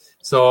know.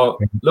 So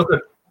look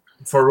at.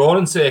 For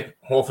Ronan's sake,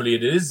 hopefully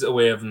it is a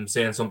way of him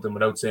saying something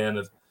without saying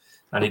it.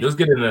 And he does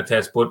get in a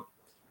test, but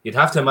you'd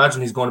have to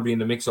imagine he's going to be in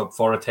the mix-up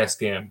for a test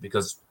game,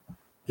 because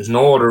there's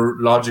no other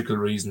logical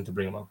reason to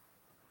bring him up.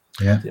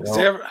 Yeah.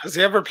 Has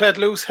he ever played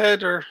loose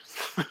head, or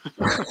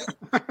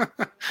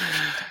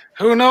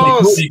who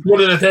knows? He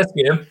could in a test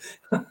game.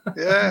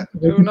 Yeah,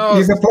 who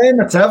knows? If you're playing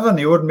at 7,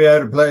 he wouldn't be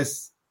out of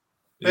place.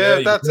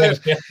 Yeah, that's it.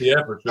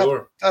 Yeah, for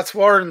sure. That's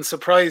Warren's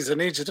surprise. I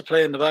need you to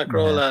play in the back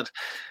row, lad.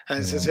 And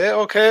he says,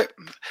 okay.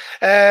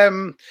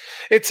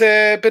 It's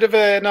a bit of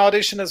an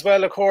audition as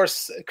well, of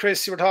course.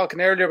 Chris, you were talking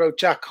earlier about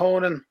Jack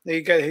Conan.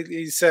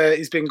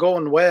 He's been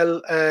going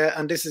well,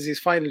 and this is his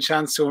final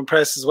chance to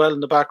impress as well in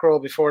the back row.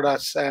 Before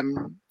that,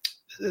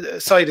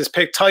 side is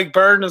picked Tyke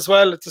Byrne as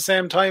well at the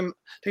same time.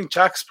 I think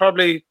Jack's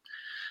probably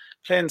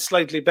playing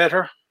slightly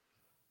better.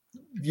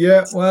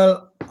 Yeah,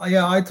 well,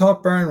 I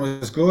thought Byrne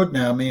was good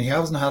now. I mean, he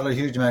hasn't had a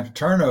huge amount of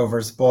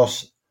turnovers,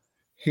 but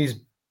he's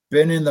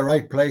been in the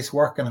right place,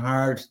 working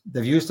hard.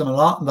 They've used him a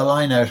lot in the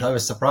line-out. I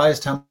was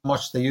surprised how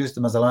much they used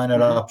him as a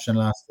line-out option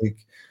last week,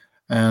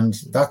 and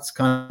that's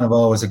kind of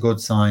always a good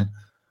sign.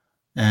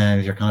 And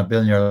if you're kind of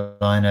building your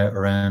line-out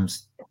around,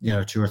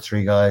 2 or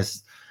 3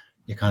 guys,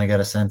 you kind of get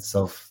a sense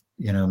of,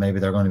 maybe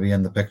they're going to be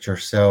in the picture.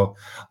 So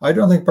I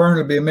don't think Byrne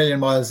will be a million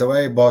miles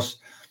away, but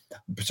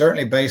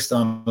certainly based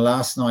on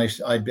last night,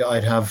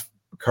 I'd have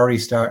Curry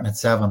starting at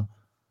 7.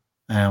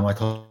 I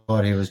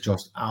thought he was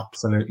just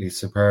absolutely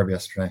superb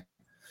yesterday.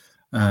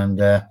 And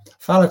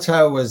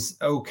Faletau was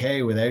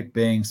okay without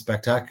being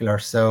spectacular.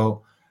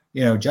 So,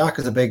 Jack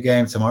is a big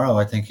game tomorrow.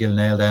 I think he'll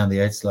nail down the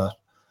 8 slot.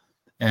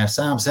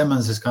 Sam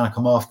Simmons has kind of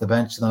come off the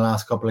bench in the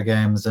last couple of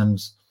games,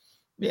 and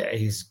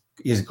he's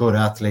a good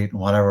athlete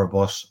and whatever,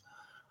 but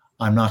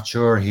I'm not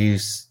sure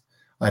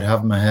I'd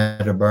have him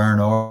ahead of Byrne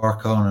or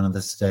Conan at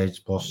this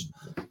stage, but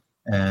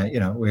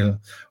we'll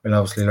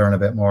obviously learn a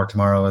bit more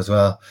tomorrow as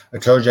well.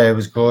 Itoje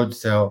was good,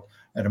 so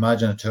I'd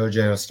imagine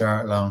Itoje will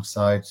start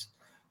alongside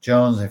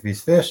Jones if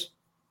he's fit.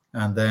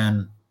 And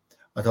then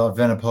I thought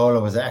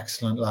Vinipola was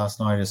excellent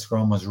last night. His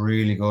scrum was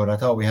really good. I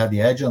thought we had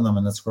the edge on them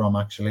in the scrum,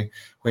 actually,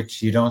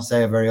 which you don't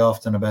say very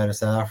often about a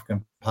South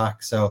African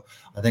pack. So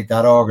I think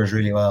that augurs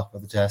really well for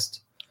the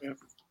test.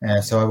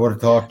 Yeah. So I would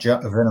have thought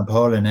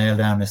Vinipola nailed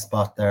down his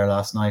spot there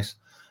last night.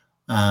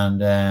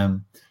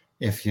 And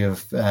if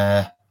you've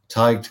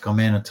Tyke to come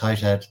in at tight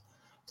head,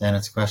 then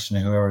it's a question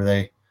of whoever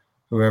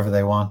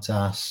they want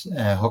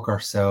at hooker.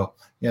 So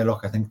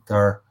look, I think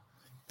they're,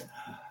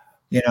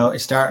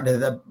 it's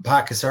the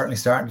pack is certainly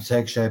starting to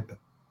take shape.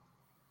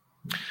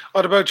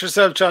 What about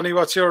yourself, Johnny?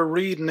 What's your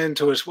reading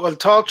into it? We'll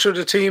talk through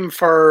the team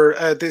for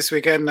this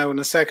weekend now in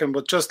a second,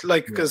 but just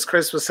as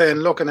Chris was saying,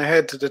 looking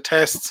ahead to the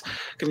tests,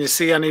 can you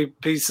see any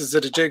pieces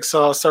of the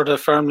jigsaw sort of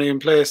firmly in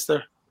place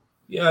there?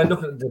 Yeah,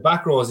 look, the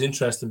back row is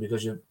interesting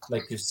because you've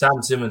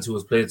Sam Simmons, who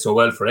has played so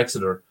well for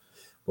Exeter,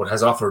 but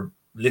has offered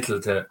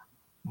little to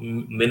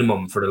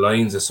minimum for the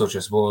Lions as such, I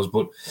suppose.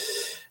 But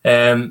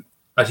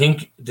I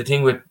think the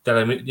thing that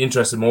I'm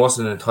interested most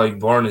in Tadhg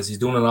Beirne is he's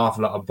doing an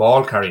awful lot of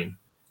ball carrying,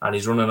 and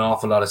he's running an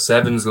awful lot of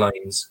sevens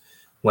lines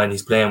when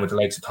he's playing with the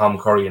likes of Tom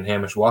Curry and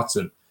Hamish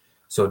Watson.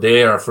 So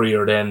they are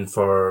freer then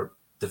for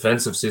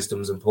defensive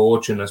systems and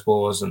poaching, I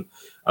suppose, and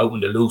out in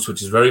the loose,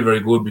 which is very, very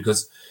good,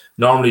 because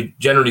normally,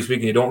 generally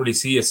speaking, you don't really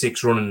see a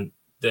 6 running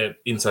the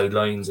inside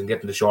lines and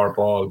getting the short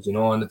balls,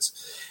 and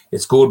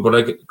it's good. But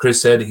like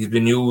Chris said, he's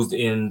been used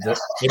in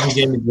every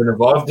game he's been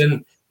involved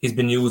in. He's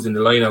been used in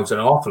the lineouts an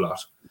awful lot,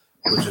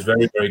 which is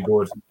very, very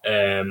good.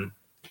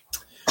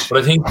 But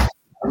I think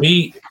for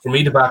me,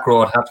 the back row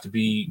would have to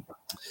be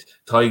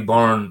Tadhg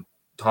Beirne,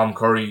 Tom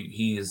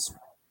Curry.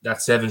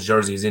 That sevens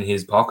jersey is in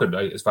his pocket,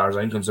 as far as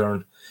I'm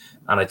concerned.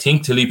 And I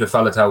think Talipa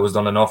Faletau has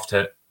done enough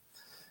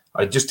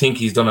I just think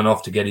he's done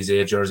enough to get his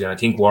 8 jersey. And I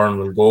think Warren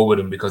will go with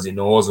him because he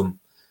knows him.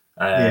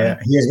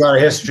 He's got a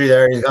history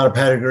there. He's got a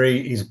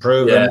pedigree. He's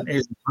proven.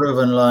 He's a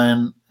proven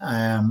Lion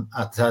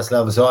at the test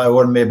level. So I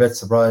wouldn't be a bit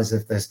surprised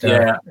if they start.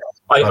 Yeah,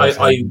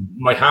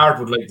 my heart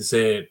would like to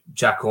say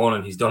Jack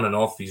Conan. He's done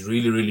enough. He's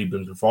really, really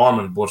been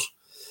performing. But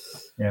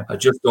I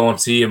just don't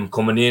see him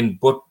coming in.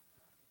 But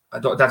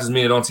that doesn't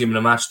mean I don't see him in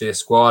a match day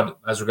squad.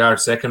 As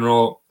regards second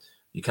row,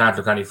 you can't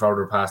look any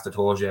further past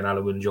Itoje and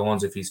Alun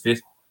Jones if he's fit.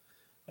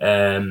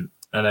 And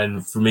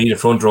then for me, the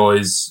front row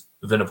is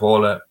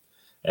Vunipola,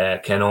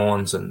 Ken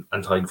Owens, and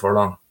Tadhg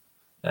Furlong.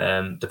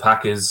 The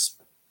pack is,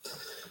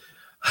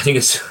 I think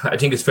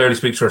it's fairly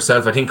speaks for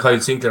itself. I think Kyle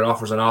Sinclair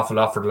offers an awful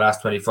lot for the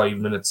last 25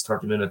 minutes,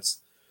 30 minutes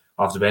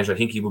off the bench. I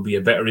think he would be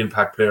a better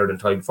impact player than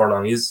Tadhg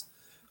Furlong is.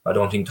 I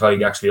don't think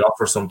Tadhg actually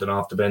offers something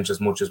off the bench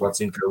as much as what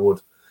Sinclair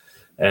would.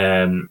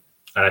 And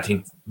I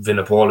think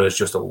Vunipola is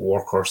just a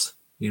workhorse.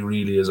 He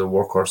really is a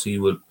workhorse.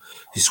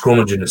 His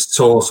scrummaging is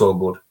so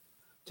good.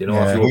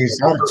 He's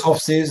had a tough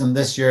season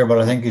this year, but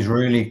I think he's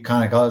really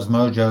kind of got his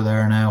mojo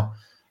there now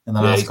in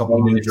the last couple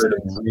of weeks.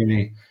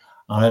 Really,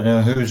 I don't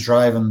know who's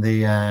driving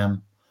the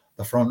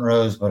front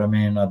rows, but I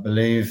mean, I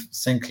believe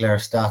Sinclair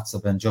stats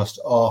have been just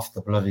off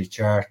the bloody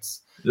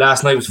charts.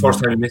 Last night was the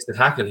first time he missed a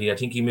tackle. He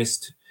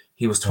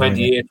was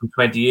 28 from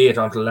 28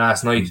 until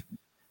last night,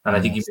 and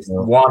I think he missed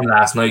one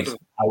last night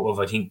out of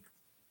I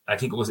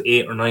think it was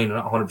 8 or 9. I'm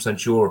not 100%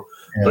 sure,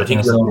 but I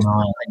think it was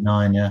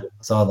 9. Yeah,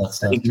 I saw that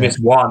stat. I think he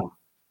missed one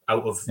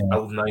out of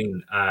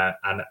 9,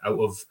 and out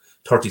of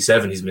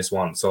 37, he's missed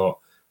one. So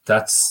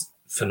that's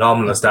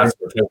phenomenal stats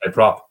for a play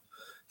prop.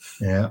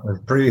 Yeah, it was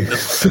pretty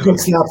good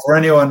snap for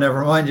anyone.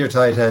 Never mind your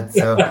tight head.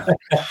 So well,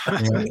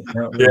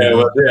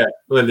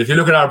 if you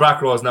look at our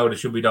back rows now, they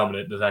should be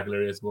dominant in the tackle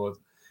area, I suppose.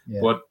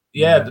 Yeah. But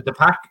the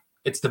pack,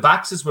 it's the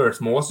backs is where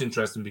it's most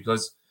interesting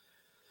because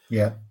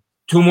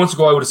 2 months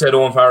ago I would have said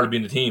Owen Farrell would be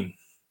in the team.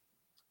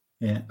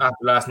 Yeah.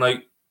 After last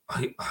night,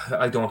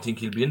 I don't think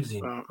he'll be in the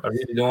team. I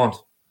really don't.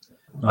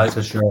 Not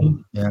for sure.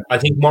 Yeah. I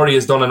think Murray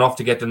has done enough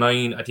to get the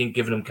 9. I think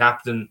giving him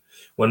captain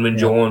when Wyn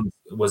Jones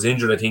was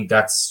injured, I think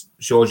that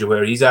shows you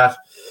where he's at.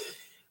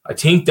 I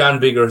think Dan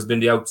Biggar has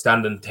been the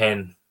outstanding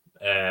 10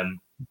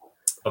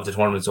 of the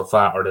tournament so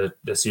far, or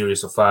the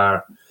series so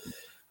far.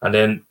 And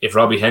then if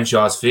Robbie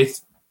Henshaw is fit,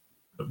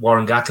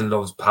 Warren Gatlin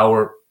loves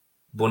power.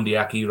 Bundy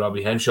Aki,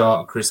 Robbie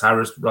Henshaw, Chris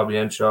Harris, Robbie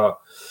Henshaw.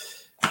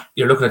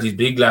 You're looking at these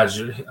big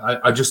lads.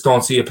 I just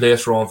don't see a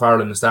place for Owen Farrell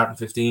in the starting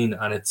 15,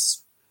 and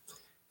it's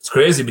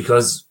crazy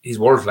because he's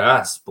world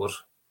class, but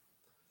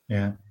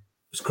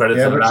it's credit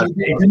to the lad.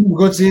 He didn't have a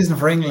good season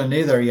for England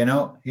either.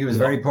 He was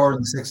very poor in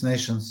the Six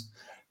Nations.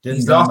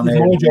 He's lost his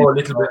mojo a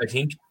little bit, I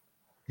think.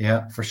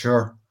 Yeah, for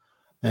sure.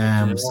 So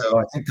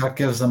I think that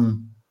gives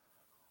them.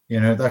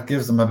 That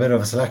gives them a bit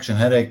of a selection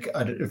headache.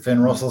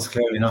 Finn Russell's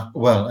clearly not.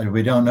 Well,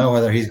 we don't know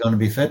whether he's going to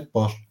be fit,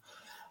 but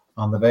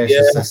on the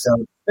basis, it's a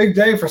big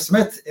day for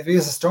Smith. If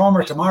he's a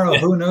stormer tomorrow,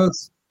 who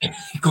knows?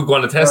 He could go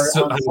on a test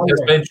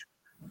bench.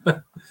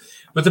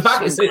 But the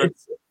back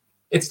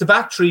it's the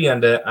back three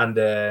and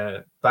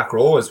the back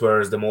row is where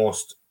is the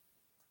most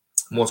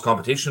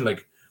competition.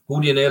 Like,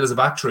 who do you nail as a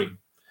back three? Do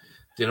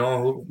you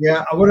know who?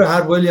 Yeah, I would have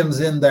had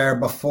Williams in there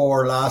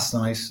before last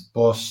night,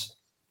 but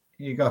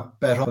he got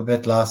bet up a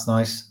bit last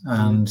night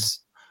and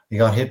he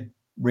got hit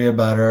real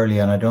bad early,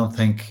 and I don't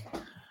think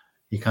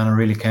he kind of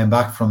really came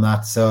back from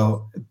that.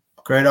 So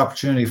great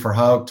opportunity for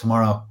Hogg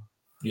tomorrow.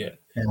 Yeah,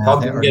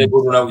 Hogg can get a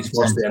good one out his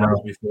first day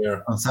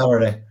on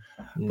Saturday.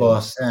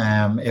 But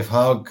if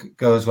Hogg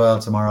goes well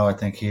tomorrow, I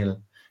think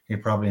he'll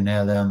probably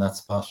nail down that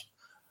spot.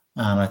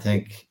 And I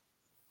think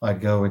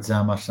I'd go with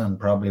Zammit and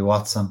probably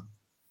Watson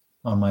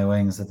on my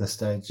wings at this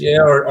stage.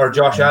 Yeah, or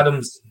Josh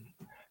Adams.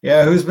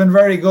 Yeah, who's been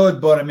very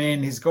good, but I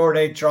mean, he scored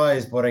 8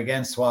 tries, but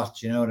against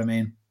what? You know what I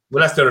mean?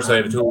 Well, that's the other side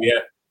of it too. Yeah,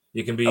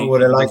 you can be. I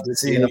would have liked to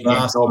see him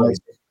last night.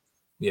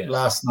 Yeah,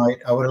 last night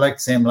I would have liked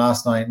to see him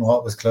last night in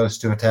what was close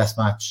to a test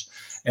match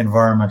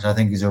environment. I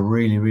think he's a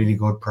really, really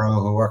good pro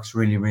who works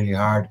really, really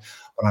hard.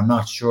 But I'm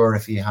not sure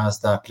if he has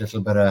that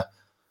little bit of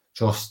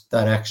just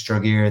that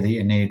extra gear that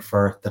you need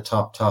for the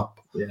top.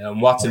 Yeah,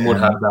 and Watson would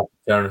have that.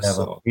 Fairness,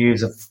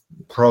 he's a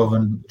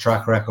proven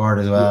track record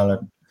as well,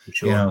 and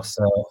sure.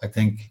 So I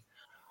think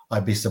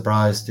I'd be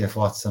surprised if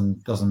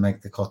Watson doesn't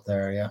make the cut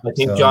there. Yeah, I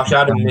think Josh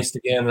Adam missed the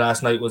game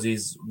last night. Was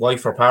his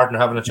wife or partner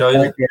having a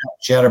child? Yeah,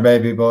 she had a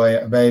baby boy,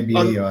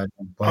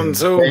 on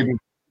Zoom.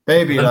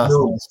 Baby last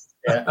night.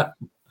 Yeah,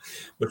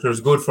 which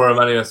was good for him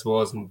anyway, I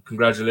suppose. And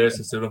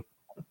congratulations to them.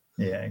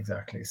 Yeah,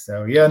 exactly.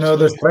 So yeah, no,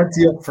 there's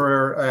plenty up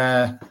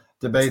for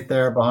debate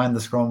there behind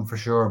the scrum for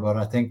sure. But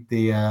I think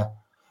the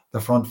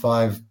front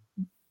five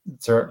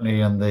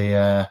certainly, and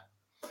the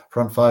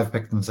front five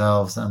pick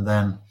themselves, and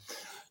then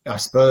I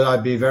suppose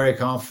I'd be very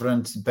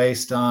confident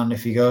based on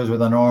if he goes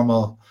with a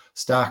normal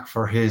stack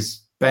for his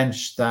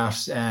bench that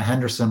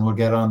Henderson will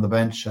get on the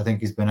bench. I think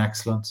he's been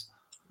excellent.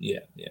 Yeah.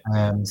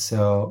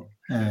 So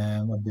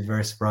I'd be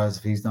very surprised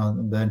if he's not on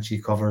the bench. He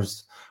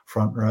covers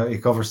front row, he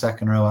covers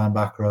second row and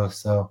back row.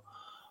 So,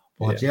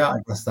 but I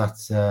guess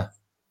that's a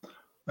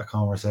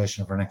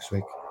conversation for next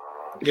week.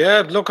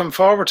 Yeah, looking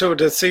forward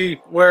to see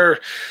where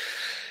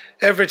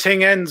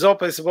everything ends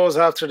up, I suppose,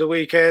 after the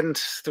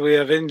weekend. Do we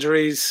have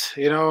injuries?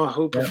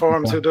 Who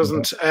performs, who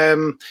doesn't?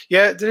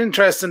 It's an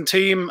interesting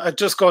team. I'll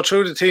just go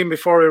through the team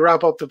before we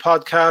wrap up the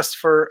podcast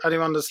for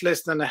anyone that's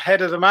listening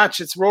ahead of the match.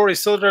 It's Rory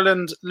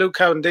Sutherland, Luke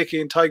Cowan-Dickey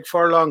and Tyke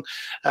Furlong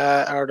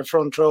are the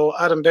front row.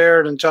 Adam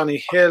Baird and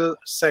Johnny Hill,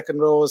 second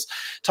rows.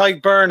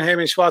 Tyke Byrne,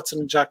 Hamish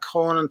Watson and Jack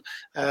Conan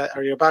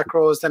are your back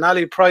rows. Then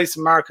Ali Price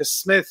and Marcus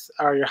Smith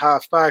are your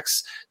half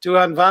backs.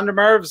 Duhan van der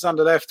Merves on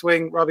the left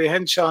wing. Robbie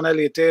Henshaw and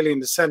Elliot Daly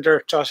in the centre.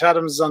 Josh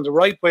Adams is on the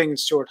right wing and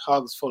Stuart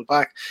Hoggs full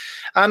back.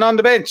 And on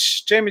the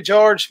bench, Jamie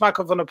George,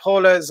 Mako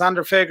Vunipola,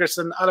 Xander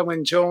Fagerson, Alan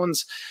Wynne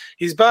Jones.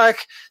 He's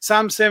back.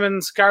 Sam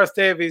Simmons, Gareth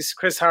Davies,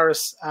 Chris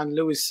Harris and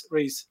Louis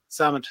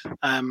Rees-Zammit.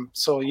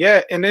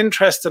 An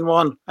interesting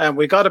one.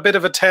 We got a bit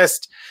of a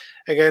test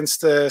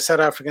against the South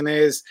African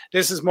A's.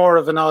 This is more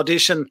of an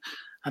audition,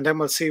 and then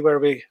we'll see where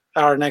we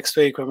are next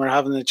week when we're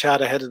having the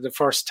chat ahead of the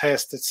first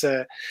test. It's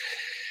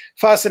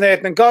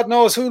fascinating, and God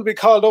knows who'll be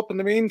called up in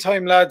the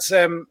meantime, lads.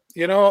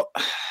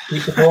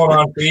 Keep the ball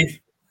on, Steve.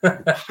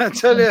 I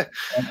tell you.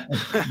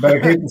 I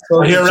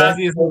hear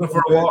Razzie is looking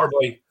for a water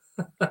boy.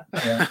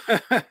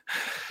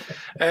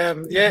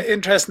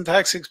 Interesting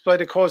tactics by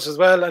the coach as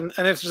well. And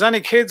if there's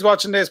any kids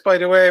watching this, by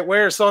the way,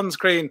 wear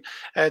sunscreen.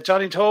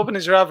 Johnny Tobin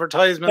is your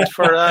advertisement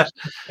for that.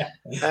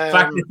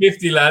 Factor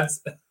 50,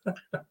 lads. I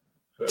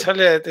tell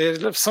you,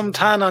 there's some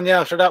tan on you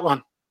after that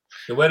one.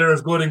 The weather is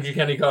good in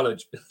Kilkenny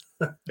College.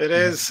 It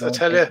is, I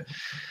tell you.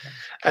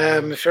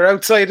 If you're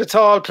outside at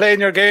all playing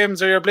your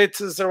games or your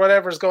blitzes or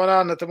whatever's going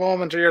on at the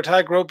moment, or your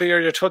tag rugby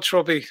or your touch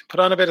rugby, put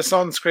on a bit of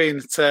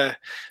sunscreen. It's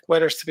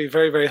weather's to be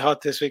very, very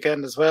hot this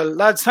weekend as well.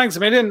 Lads, thanks a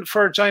million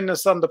for joining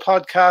us on the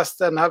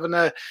podcast and having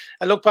a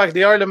look back at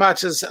the Ireland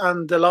matches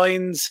and the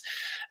lines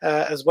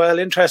as well.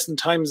 Interesting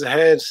times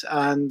ahead,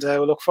 and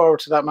we'll look forward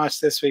to that match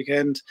this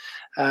weekend.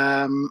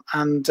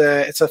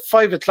 It's a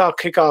 5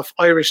 o'clock kickoff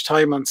Irish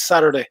time on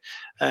Saturday.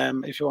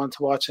 If you want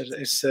to watch it,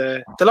 it's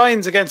the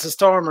Lions against the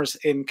Stormers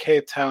in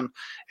Cape Town.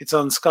 It's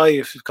on Sky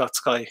if you've got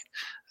Sky.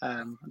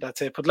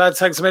 That's it. But lads,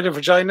 thanks a million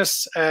for joining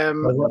us.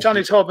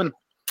 Johnny Tobin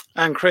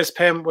and Chris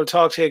Pym, we'll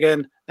talk to you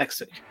again next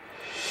week.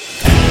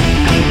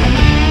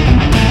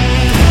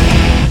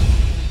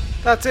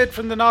 That's it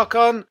from the Knock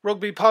On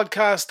Rugby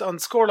podcast on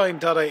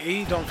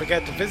scoreline.ie. Don't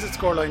forget to visit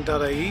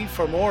scoreline.ie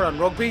for more on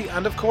rugby.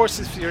 And of course,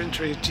 if you're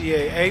into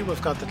GAA,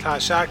 we've got the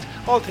Clash Act,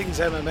 all things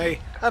MMA,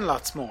 and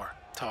lots more.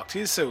 Talk to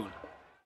you soon.